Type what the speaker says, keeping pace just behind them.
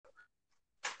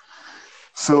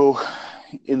So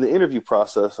in the interview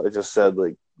process, I just said,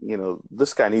 like,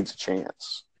 this guy needs a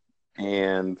chance,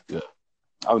 and Yeah.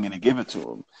 I'm going to give it to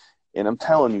him. And I'm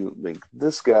telling you, like,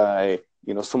 this guy,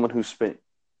 someone who spent,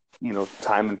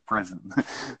 time in prison,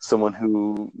 someone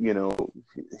who,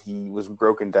 he was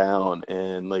broken down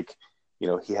and, like,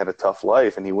 he had a tough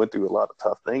life and he went through a lot of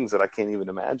tough things that I can't even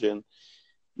imagine.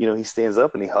 He stands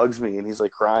up and he hugs me and he's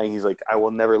like crying. He's like, I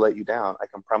will never let you down. I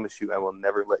can promise you, I will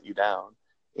never let you down.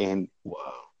 And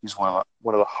Wow. he's one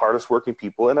of the hardest working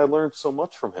people. And I learned so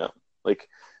much from him. Like,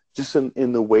 just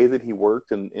in the way that he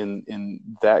worked and in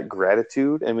that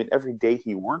gratitude. I mean, every day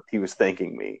he worked, he was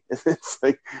thanking me. It's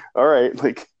like, all right,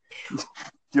 like, you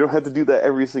don't have to do that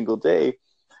every single day.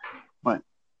 But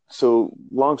so,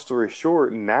 long story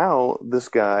short, now this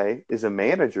guy is a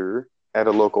manager at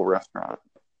a local restaurant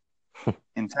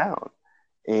in town.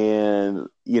 And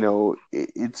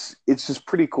it's just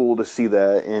pretty cool to see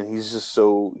that, and he's just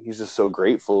so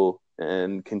grateful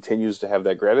and continues to have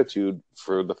that gratitude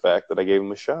for the fact that I gave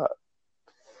him a shot.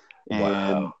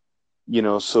 And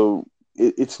Wow. so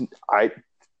it's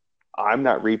I'm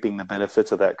not reaping the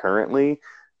benefits of that currently,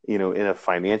 in a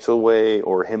financial way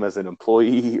or him as an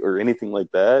employee or anything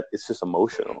like that. It's just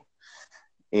emotional.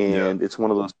 Yeah. And it's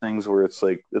one of those things where it's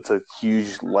like, it's a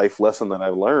huge life lesson that I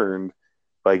learned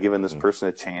by giving this Mm. person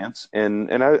a chance.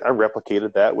 And I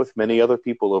replicated that with many other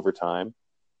people over time.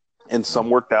 And some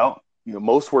Mm. worked out,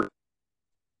 most worked,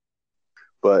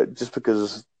 but just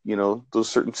because, those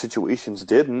certain situations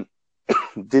didn't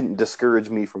discourage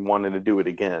me from wanting to do it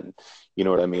again. You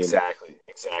know what I mean? Exactly.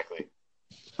 Exactly.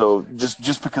 So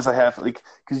just because I have, like,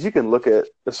 because you can look at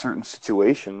a certain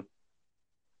situation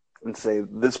and say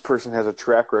this person has a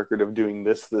track record of doing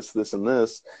this, this, this, and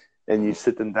this, and you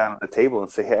sit them down at the table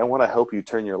and say, hey, I want to help you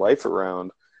turn your life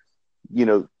around.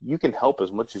 You can help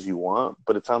as much as you want,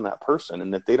 but it's on that person.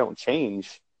 And if they don't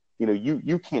change,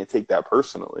 you can't take that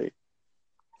personally.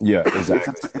 Yeah. if Exactly.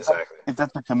 that's if, that, Exactly. if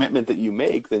that's the commitment that you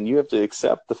make, then you have to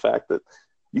accept the fact that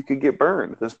you could get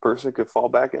burned. This person could fall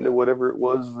back into whatever it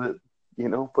was that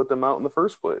put them out in the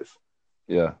first place.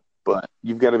 Yeah. But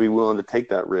you've got to be willing to take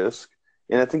that risk.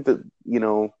 And I think that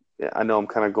I know I'm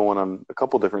kind of going on a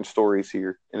couple different stories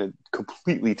here, and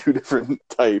completely two different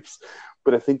types.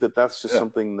 But I think that that's just Yeah.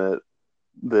 something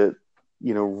that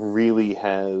really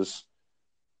has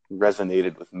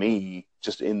resonated with me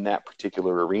just in that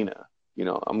particular arena.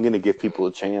 I'm going to give people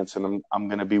a chance, and I'm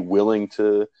going to be willing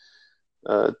to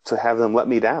have them let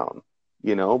me down,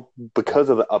 because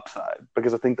of the upside,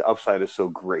 because I think the upside is so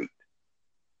great.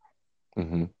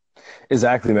 Hmm.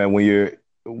 Exactly, man. When you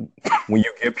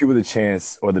give people the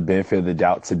chance or the benefit of the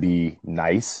doubt to be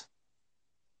nice,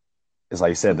 it's like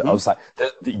you said, the Hmm. upside,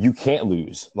 you can't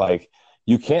lose. Like,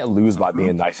 you can't lose by Hmm.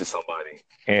 being nice to somebody.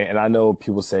 And I know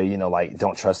people say, like,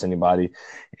 don't trust anybody.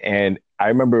 And I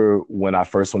remember when I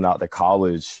first went out to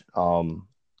college,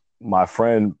 my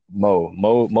friend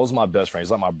Mo's my best friend. He's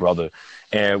like my brother.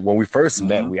 And when we first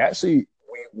met, Hmm. we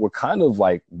were kind of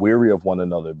like weary of one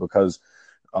another because,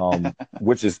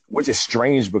 which is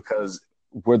strange because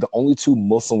we're the only two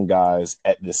Muslim guys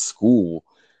at this school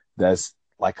that's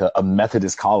like a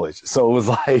Methodist college. So it was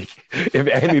like, if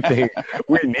anything,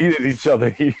 we needed each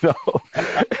other,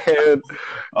 And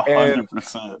A and hundred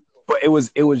percent. but it was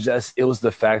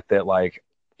the fact that, like,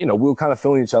 we were kind of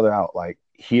filling each other out. Like,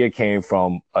 he had came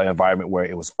from an environment where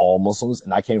it was all Muslims,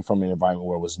 and I came from an environment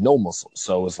where it was no Muslims.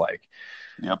 So it was like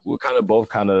Yep. we are kind of both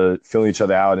kind of filling each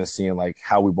other out and seeing like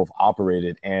how we both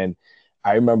operated. And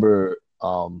I remember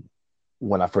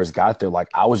when I first got there, like,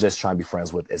 I was just trying to be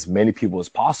friends with as many people as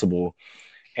possible,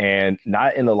 and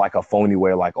not in a like a phony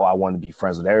way, like, oh, I want to be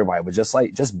friends with everybody, but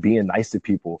just being nice to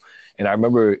people. And I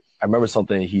remember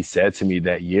something he said to me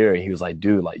that year, and he was like,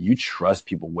 dude, like, you trust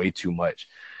people way too much.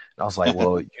 And I was like,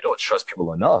 well, you don't trust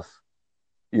people enough,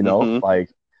 you know? Hmm.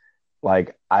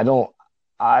 Like I don't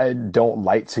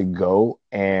like to go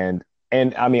and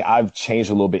I mean, I've changed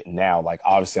a little bit now. Like,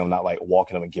 obviously I'm not like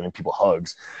walking up and giving people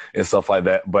hugs and stuff like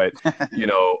that. But,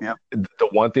 Yep. the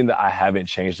one thing that I haven't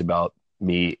changed about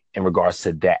me in regards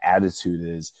to that attitude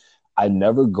is I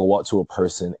never go up to a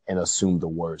person and assume the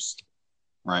worst.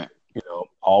 Right. I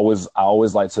always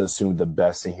like to assume the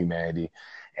best in humanity.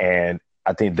 And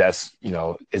I think that's,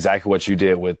 exactly what you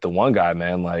did with the one guy,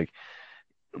 man. Like,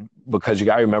 because you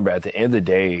got to remember, at the end of the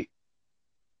day,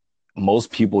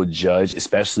 most people judge,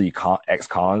 especially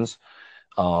ex-cons,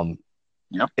 um,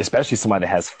 Yep. especially somebody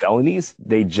that has felonies,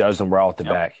 they judge them right off the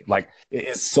Yep. back. Like,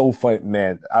 it's so funny,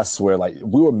 man. I swear, like,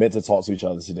 we were meant to talk to each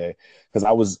other today because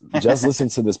I was just listening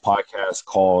to this podcast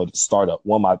called Startup,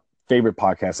 one of my favorite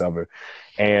podcasts ever.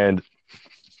 And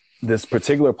this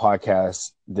particular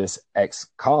podcast, this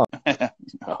ex-con.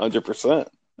 100%.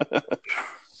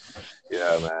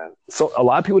 Yeah, man. So a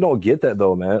lot of people don't get that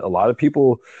though, man. A lot of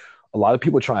people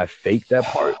try to fake that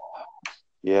part,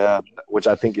 Yeah. which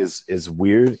I think is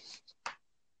weird.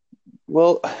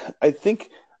 Well, I think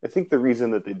I think the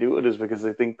reason that they do it is because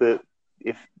they think that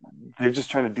if they're just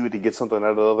trying to do it to get something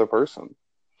out of the other person.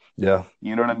 Yeah.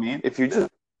 You know what I mean? If you're just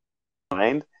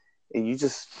mind and you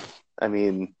just, I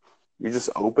mean, you're just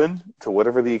open to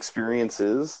whatever the experience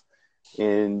is,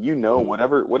 and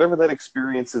whatever that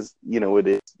experience is, it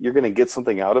is, you're gonna get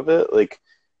something out of it. Like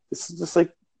it's just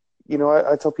like,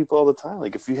 I tell people all the time,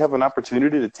 like if you have an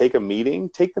opportunity to take a meeting,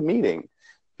 take the meeting.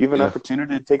 If you have an Yeah.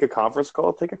 opportunity to take a conference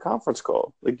call, take a conference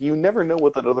call. Like you never know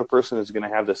what that other person is going to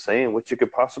have to say and what you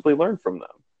could possibly learn from them.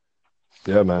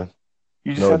 Yeah, man.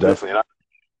 You just No, have definitely.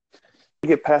 to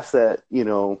get past that,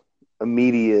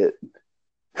 immediate.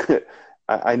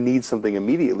 I need something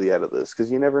immediately out of this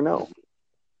because you never know.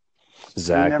 You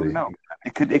never Exactly. know.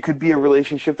 It could be a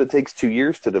relationship that takes 2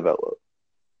 years to develop.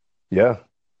 Yeah.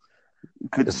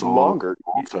 It could It's be all longer.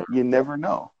 term. You never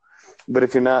know. But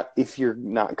if you're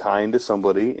not kind to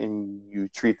somebody and you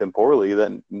treat them poorly,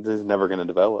 then this is never going to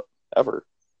develop ever.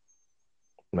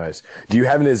 Nice. Do you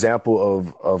have an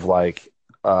example of like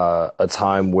a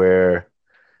time where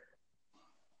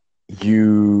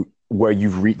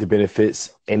you've reaped the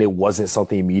benefits and it wasn't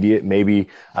something immediate? Maybe,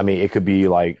 I mean, it could be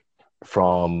like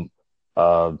from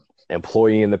a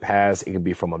employee in the past, it could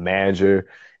be from a manager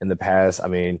in the past. I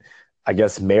mean, I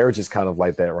guess marriage is kind of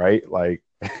like that, right? Like,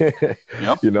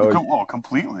 Yep. you know, Oh,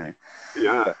 completely.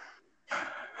 yeah.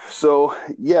 So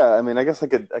yeah, I mean, I guess I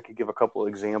could give a couple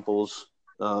examples,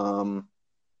 um,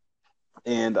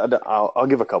 and I'll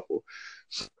give a couple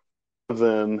of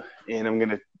them, and I'm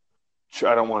gonna.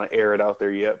 I don't want to air it out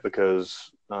there yet because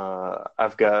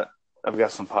I've got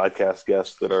some podcast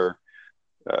guests that are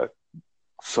uh,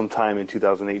 sometime in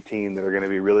 2018 that are going to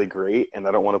be really great, and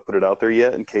I don't want to put it out there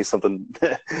yet in case something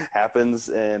happens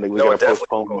and we got to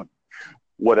postpone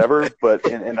whatever. But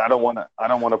and I don't want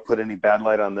to put any bad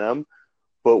light on them.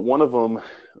 But one of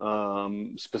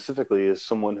them specifically is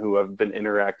someone who I've been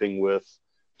interacting with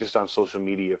just on social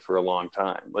media for a long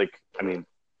time. Like, I mean,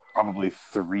 probably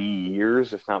 3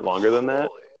 years, if not longer than that.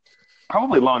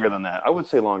 Probably longer than that. I would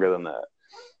say longer than that.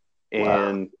 Wow.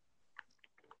 And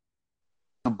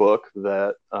a book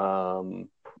that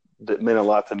meant a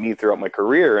lot to me throughout my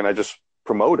career, and I just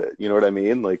promote it. You know what I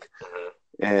mean? Like,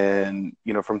 and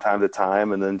from time to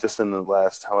time, and then just in the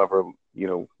last however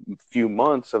few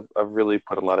months, I've really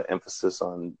put a lot of emphasis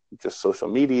on just social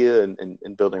media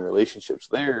and building relationships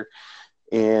there,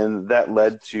 and that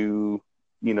led to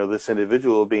this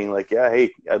individual being like, yeah,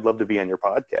 hey, I'd love to be on your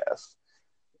podcast.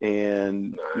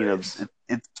 And Nice.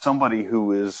 it's somebody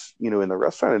who is in the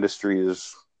restaurant industry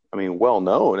is, I mean, well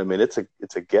known. I mean, it's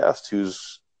a guest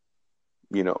who's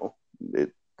you know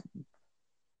it,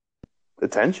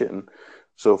 attention.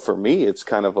 So for me, it's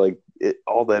kind of like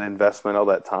all that investment, all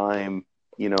that time,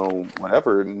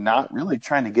 whatever, not really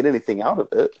trying to get anything out of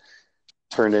it,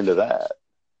 turned into that.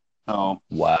 So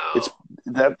it's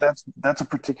Wow. that's a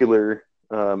particular,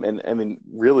 and I mean,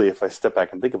 really, if I step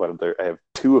back and think about it, I have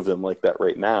two of them like that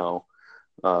right now,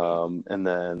 and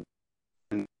then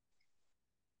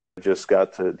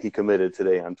he committed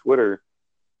today on Twitter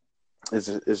is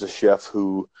a chef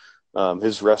who,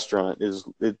 his restaurant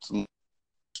it's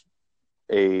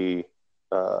a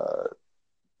uh,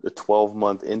 a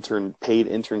 12-month paid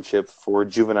internship for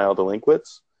juvenile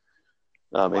delinquents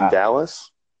in Wow. Dallas.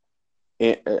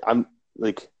 And I'll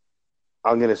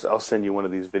send you one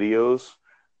of these videos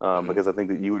because I think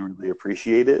that you would really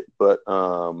appreciate it. But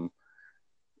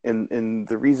and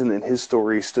the reason that his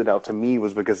story stood out to me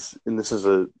was because, and this is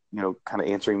a kind of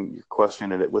answering your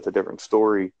question and it with a different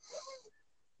story,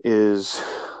 is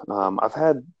I've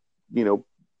had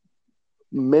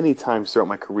many times throughout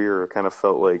my career I kind of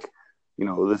felt like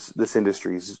this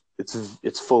industry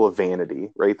it's full of vanity,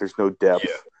 right? There's no depth.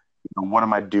 Yeah. What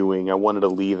am I doing? I wanted to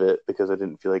leave it because I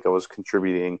didn't feel like I was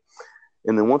contributing.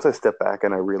 And then once I stepped back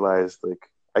and I realized like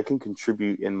I can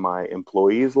contribute in my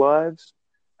employees' lives,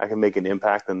 I can make an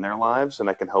impact in their lives, and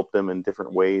I can help them in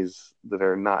different ways that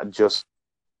are not just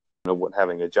what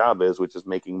having a job is, which is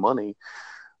making money.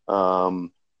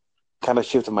 Um, Kind of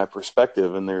shifted my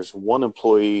perspective. And there's one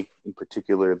employee in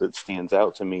particular that stands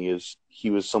out to me is he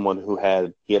was someone who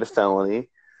had a felony.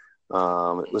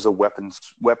 It was a weapons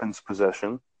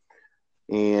possession,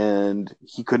 and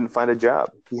he couldn't find a job.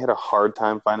 He had a hard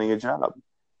time finding a job.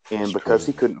 And That's crazy. because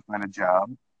he couldn't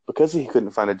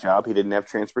find a job, he didn't have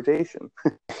transportation.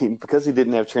 Because he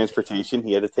didn't have transportation,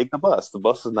 he had to take the bus. The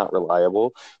bus is not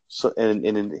reliable. So, and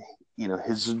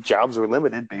his jobs were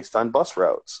limited based on bus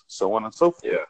routes, so on and so forth. Yeah.